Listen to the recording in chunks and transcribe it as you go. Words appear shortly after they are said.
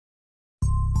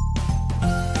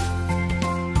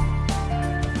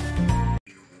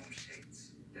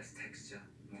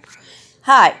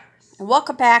Hi, and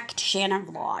welcome back to Shannon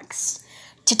Vlogs.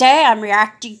 Today I'm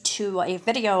reacting to a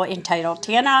video entitled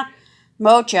Tana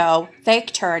Mongeau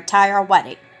Faked Her Entire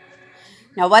Wedding.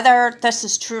 Now whether this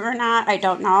is true or not, I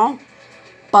don't know,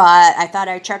 but I thought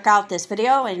I'd check out this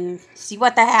video and see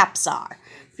what the haps are.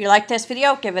 If you like this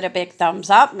video, give it a big thumbs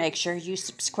up, make sure you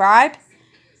subscribe,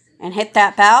 and hit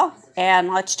that bell,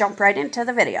 and let's jump right into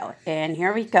the video. And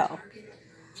here we go.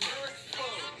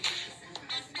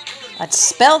 Let's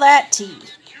spill that tea.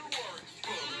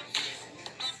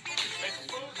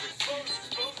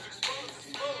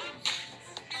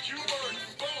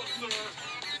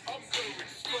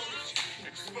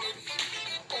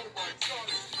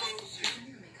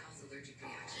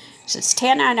 Since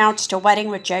Tana announced a wedding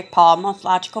with Jake Paul, most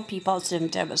logical people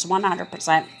assumed it was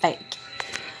 100% fake.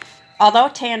 Although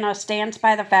Tana stands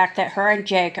by the fact that her and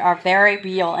Jake are very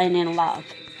real and in love.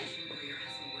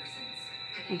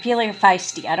 I'm feeling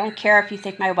feisty. I don't care if you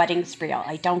think my wedding's real.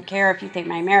 I don't care if you think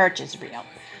my marriage is real.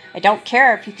 I don't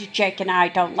care if you think Jake and I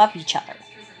don't love each other.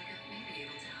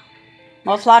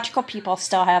 Most logical people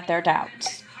still have their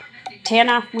doubts.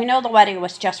 Tana, we know the wedding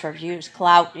was just for views,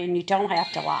 clout, and you don't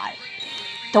have to lie.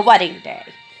 The wedding day.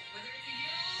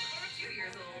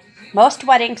 Most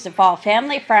weddings involve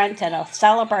family, friends, and a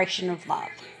celebration of love.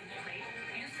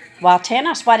 While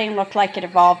Tana's wedding looked like it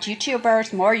involved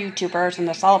YouTubers, more YouTubers, and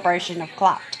the celebration of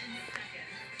clout.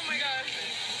 Oh my god.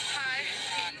 Hi.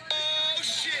 Oh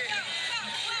shit.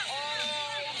 Oh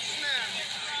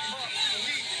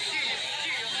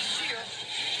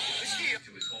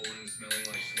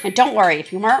snap. And don't worry,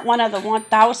 if you weren't one of the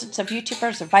thousands of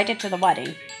YouTubers invited to the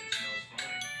wedding,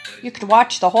 you could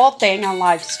watch the whole thing on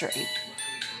live stream. The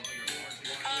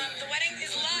wedding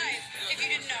is live, if you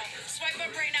didn't know. Swipe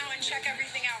up right now and check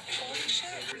everything out. Holy shit.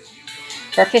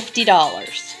 For $50.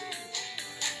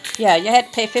 Yeah, you had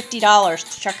to pay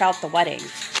 $50 to check out the wedding.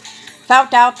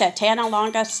 Found out that Tana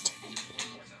longest...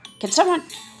 Can someone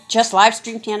just live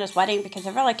stream Tana's wedding? Because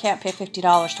I really can't pay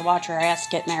 $50 to watch her ass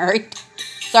get married.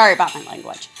 Sorry about my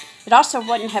language. It also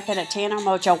wouldn't have been a Tana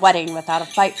Mongeau wedding without a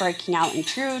fight breaking out in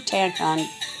true Tana...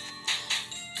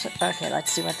 Okay,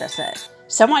 let's see what this is.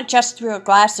 Someone just threw a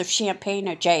glass of champagne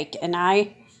at Jake, and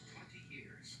I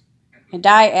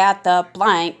at the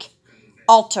blank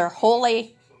altar,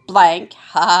 holy blank,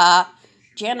 ha.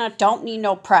 Jana don't need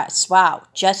no press. Wow,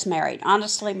 just married.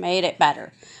 Honestly made it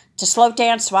better. To slow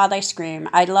dance while they scream,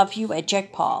 I love you at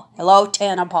Jake Paul. Hello,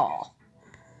 Tana Paul.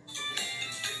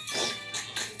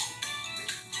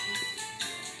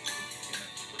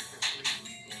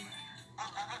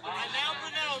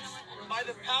 By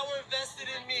the power vested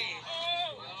in me,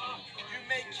 you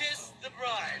may kiss the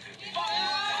bride.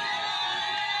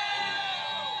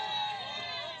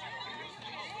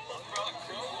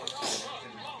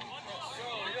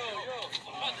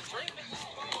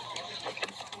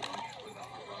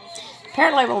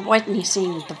 Apparently we're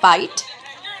witnessing the fight.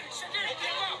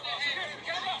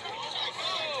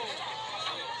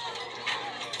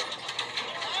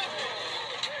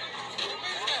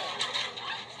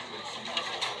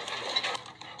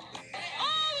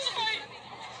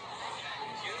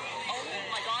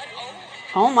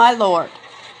 Oh my lord.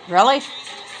 Really?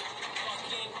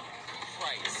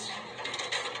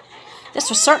 This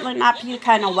would certainly not be the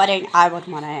kind of wedding I would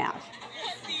want to have.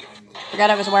 Forgot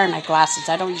I was wearing my glasses.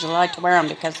 I don't usually like to wear them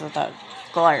because of the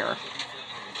glare.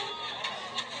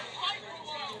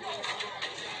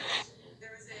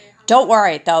 Don't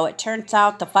worry though, it turns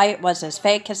out the fight was as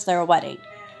fake as their wedding.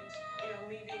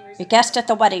 The guest at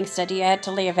the wedding said he had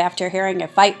to leave after hearing a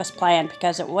fight was planned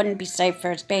because it wouldn't be safe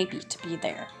for his baby to be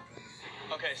there.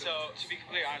 Okay, so to be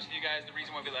completely honest with you guys, the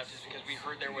reason why we left is because we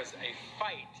heard there was a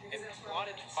fight, a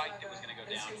plotted fight that was going to go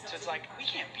down. So it's like, we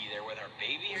can't be there with our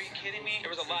baby. Are you kidding me? There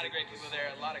was a lot of great people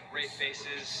there, a lot of great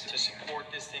faces to support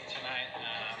this thing tonight,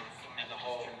 and the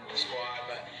whole squad.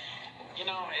 But you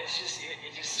know,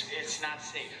 it's not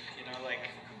safe. You know, like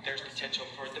there's potential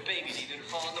for the baby to even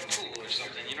fall in the pool or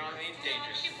something. You know what I mean?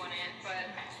 Dangerous. She wouldn't, but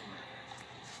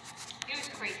it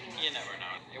was crazy. You never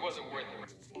know. It wasn't worth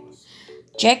it.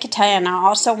 Jake and Tana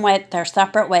also went their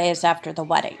separate ways after the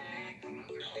wedding.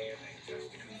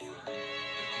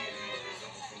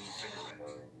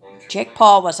 Jake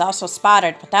Paul was also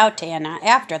spotted without Tana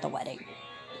after the wedding.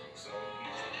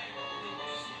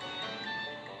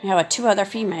 Now with two other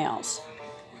females.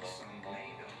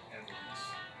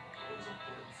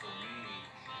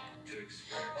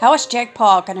 How is Jake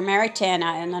Paul going to marry Tana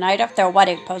and the night of their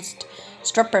wedding post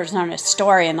strippers on his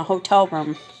story in the hotel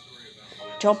room?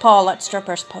 Joe Paul let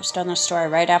strippers post on the story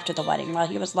right after the wedding while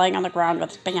he was laying on the ground with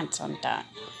his pants undone.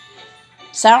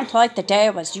 Sounds like the day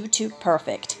was YouTube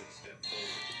perfect.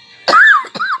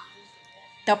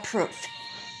 The proof.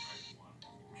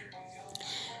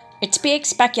 It's being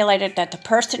speculated that the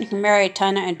person who married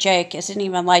Tana and Jake isn't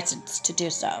even licensed to do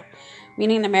so,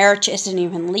 meaning the marriage isn't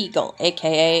even legal,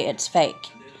 aka it's fake.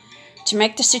 To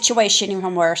make the situation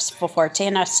even worse, before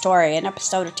Tana's story, an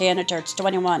episode of Tana Turns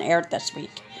 21 aired this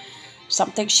week.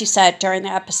 Something she said during the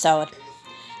episode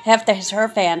have her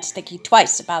fans thinking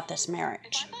twice about this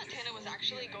marriage. If I thought Tana was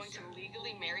actually going to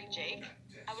legally marry Jake,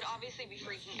 I would obviously be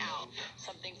freaking out.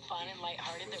 Something fun and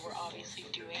lighthearted that we're obviously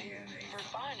doing for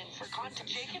fun and for content.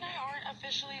 Jake and I aren't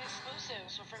officially exclusive,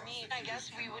 so for me, I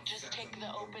guess we would just take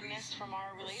the openness from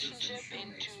our relationship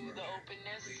into the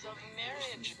openness of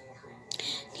marriage.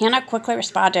 Tana quickly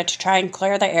responded to try and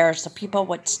clear the air so people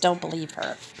would still believe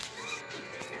her.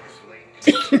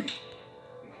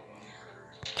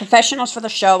 Confessionals for the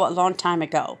show a long time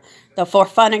ago. The for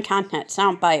fun and content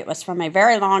soundbite was from a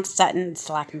very long sentence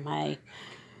like my,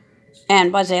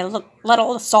 and was a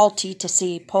little salty to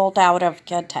see pulled out of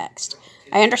context.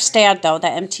 I understand, though,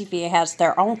 that MTV has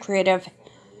their own creative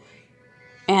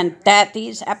and that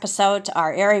these episodes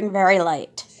are airing very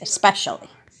late, especially.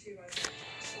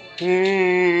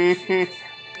 Don't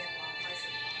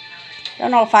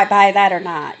know if I buy that or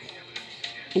not.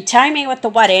 In timing with the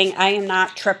wedding, I am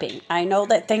not tripping. I know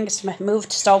that things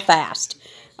moved so fast,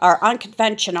 are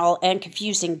unconventional and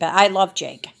confusing, but I love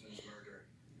Jake.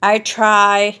 I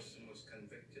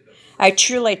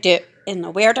truly do, in the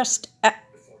weirdest,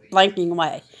 blanking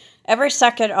way. Every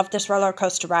second of this roller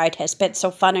coaster ride has been so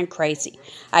fun and crazy.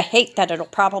 I hate that it'll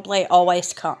probably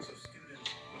always come.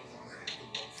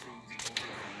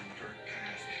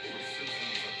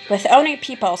 With owning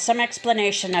people some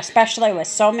explanation, especially with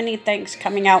so many things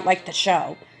coming out like the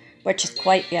show, which is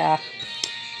quite, Ooh,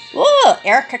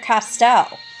 Erica Costello.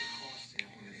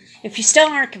 If you still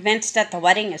aren't convinced that the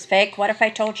wedding is fake, what if I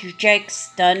told you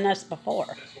Jake's done this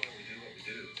before?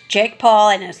 Jake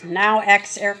Paul and his now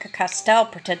ex Erica Costello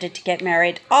pretended to get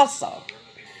married also.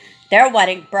 Their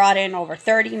wedding brought in over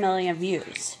 30 million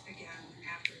views.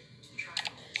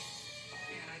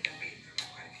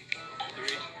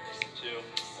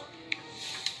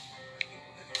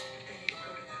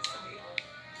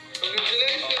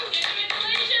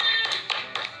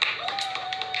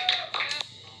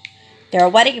 Their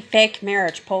wedding fake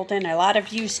marriage pulled in a lot of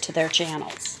views to their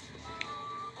channels.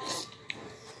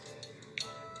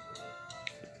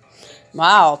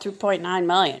 Wow, 3.9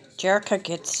 million. Jerica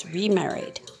gets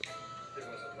remarried.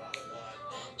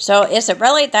 So is it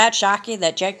really that shocking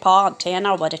that Jake Paul and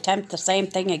Tana would attempt the same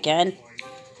thing again?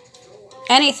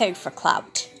 Anything for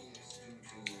clout.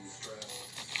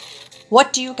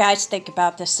 What do you guys think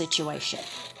about this situation?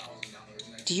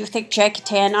 Do you think Jake and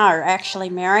Tana are actually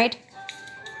married?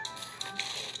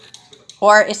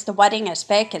 Or is the wedding as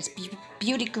fake as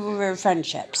beauty guru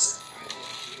friendships?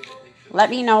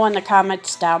 Let me know in the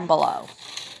comments down below.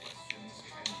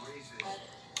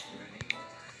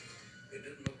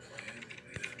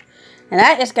 And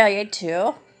that is going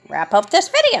to wrap up this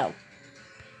video.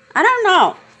 I don't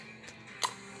know.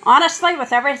 Honestly,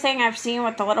 with everything I've seen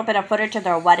with the little bit of footage of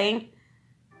their wedding,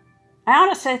 I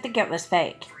honestly think it was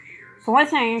fake. For one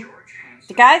thing,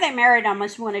 the guy that married him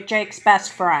was one of Jake's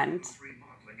best friends.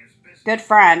 Good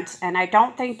friends, and I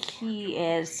don't think he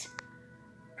has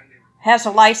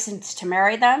a license to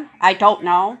marry them. I don't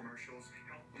know.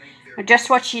 And just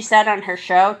what she said on her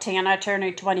show, Tana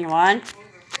Turning 21.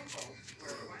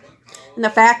 And the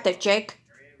fact that Jake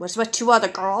was with 2 other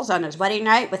girls on his wedding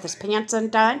night with his pants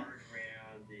undone.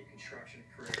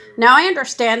 Now, I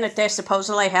understand that they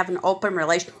supposedly have an open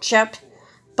relationship,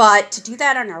 but to do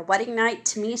that on our wedding night,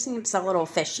 to me, seems a little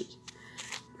fishy.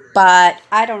 But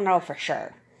I don't know for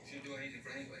sure.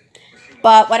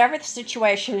 But whatever the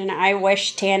situation, I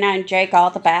wish Tana and Jake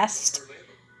all the best.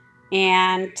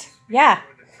 And, yeah,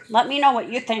 let me know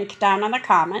what you think down in the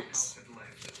comments.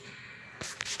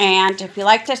 And if you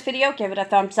like this video, give it a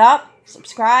thumbs up,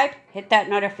 subscribe, hit that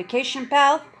notification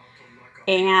bell,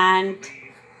 and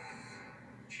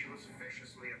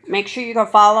make sure you go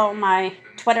follow my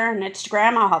Twitter and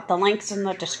Instagram. I'll have the links in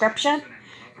the description.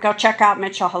 Go check out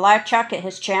Mitchell Halachuk at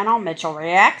his channel, Mitchell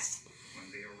Reacts.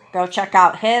 Go check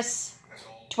out his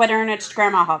Twitter and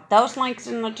Instagram. I'll have those links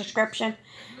in the description.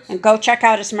 And go check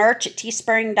out his merch at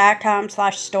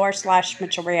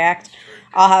teespring.com/store/MitchellReact.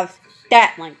 I'll have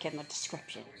that link in the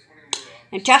description.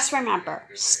 And just remember,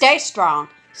 stay strong,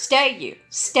 stay you,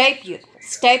 stay beautiful,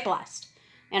 stay blessed.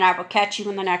 And I will catch you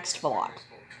in the next vlog.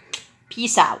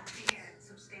 Peace out.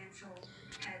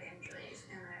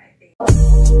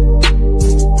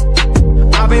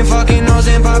 I've been fucking nose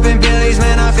and popping pillies,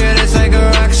 man, I feel it's like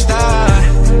a rock